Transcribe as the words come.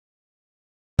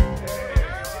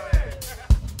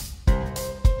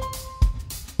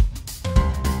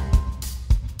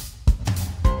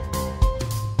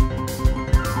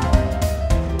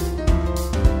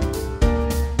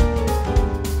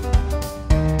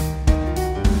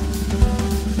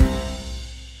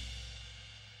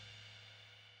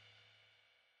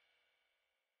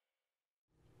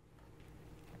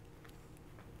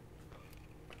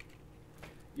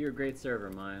You're a great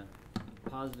server, Maya.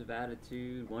 Positive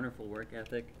attitude, wonderful work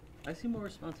ethic. I see more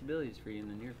responsibilities for you in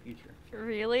the near future.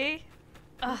 Really?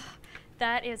 Ugh,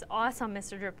 that is awesome,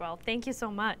 Mr. Dripwell. Thank you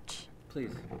so much. Please,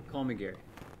 call me Gary.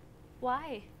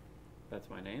 Why? That's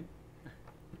my name.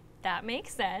 That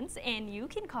makes sense, and you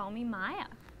can call me Maya.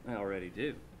 I already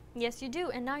do. Yes, you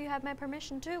do, and now you have my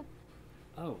permission too.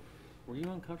 Oh, were you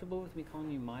uncomfortable with me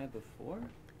calling you Maya before?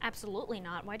 Absolutely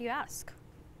not. Why do you ask?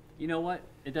 You know what?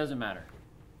 It doesn't matter.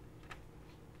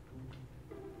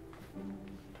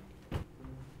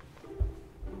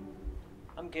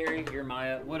 I'm Gary, you're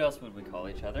Maya. What else would we call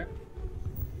each other?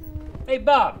 Hey,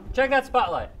 Bob, check that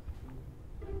spotlight.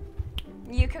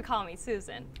 You could call me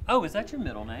Susan. Oh, is that your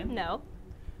middle name? No.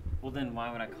 Well, then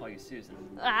why would I call you Susan?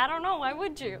 I don't know. Why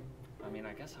would you? I mean,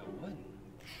 I guess I wouldn't.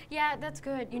 Yeah, that's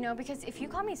good, you know, because if you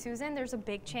call me Susan, there's a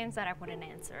big chance that I wouldn't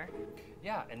answer.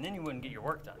 Yeah, and then you wouldn't get your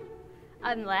work done.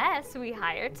 Unless we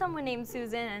hired someone named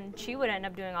Susan and she would end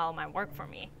up doing all of my work for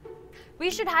me. We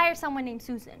should hire someone named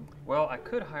Susan. Well, I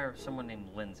could hire someone named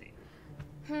Lindsay.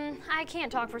 I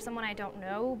can't talk for someone I don't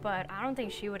know, but I don't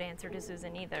think she would answer to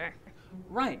Susan either.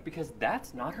 Right, because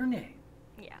that's not her name.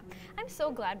 Yeah, I'm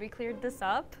so glad we cleared this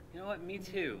up. You know what, me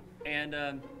too.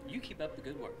 And you keep up the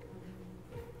good work.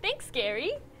 Thanks,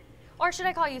 Gary. Or should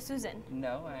I call you Susan?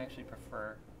 No, I actually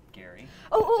prefer Gary.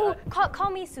 Call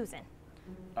me Susan.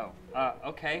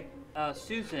 Okay.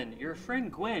 Susan, your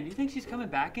friend Gwen, do you think she's coming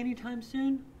back anytime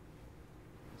soon?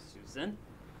 Susan?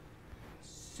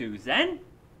 Susan?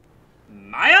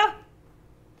 Maya?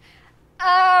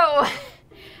 Oh,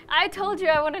 I told you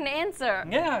I wouldn't answer.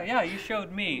 Yeah, you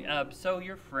showed me. So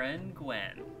your friend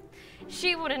Gwen.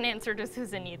 She wouldn't answer to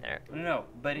Susan either. No,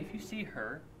 but if you see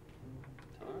her,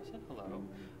 tell her I said hello.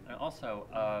 And also,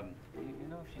 you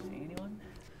know if she's seeing anyone?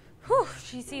 Whew,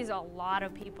 she sees a lot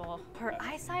of people. Her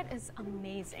eyesight is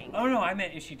amazing. Oh no, I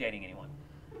meant is she dating anyone?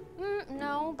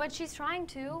 No, but she's trying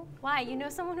to. Why, you know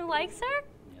someone who likes her?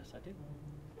 Yes, I do.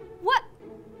 What?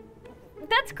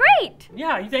 That's great!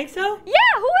 Yeah, you think so? Yeah,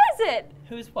 who is it?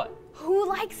 Who's what? Who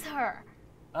likes her?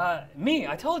 Me,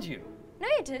 I told you. No,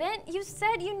 you didn't. You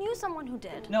said you knew someone who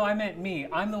did. No, I meant me.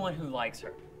 I'm the one who likes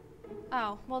her.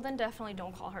 Oh, well then definitely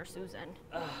don't call her Susan.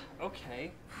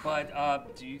 Okay,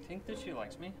 but do you think that she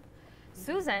likes me?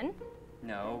 Susan?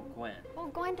 No, Gwen. Well,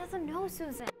 Gwen doesn't know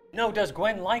Susan. No, does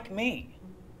Gwen like me?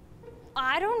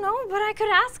 I don't know, but I could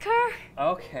ask her.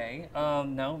 Okay,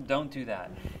 no, don't do that.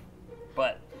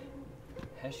 But,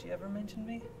 has she ever mentioned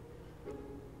me?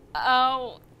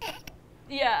 Oh,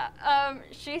 yeah,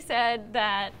 she said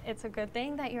that it's a good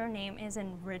thing that your name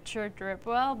isn't Richard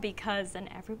Dripwell because then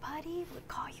everybody would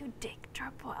call you Dick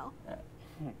Dripwell.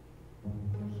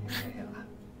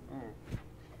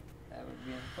 That would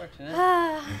be unfortunate.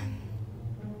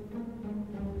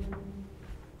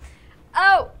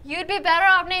 Oh, you'd be better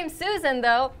off named Susan,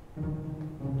 though.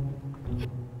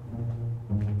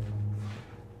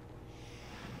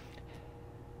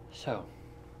 So,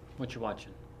 what you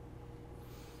watching?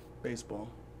 Baseball.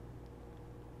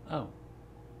 Oh,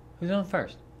 who's on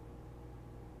first?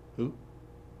 Who?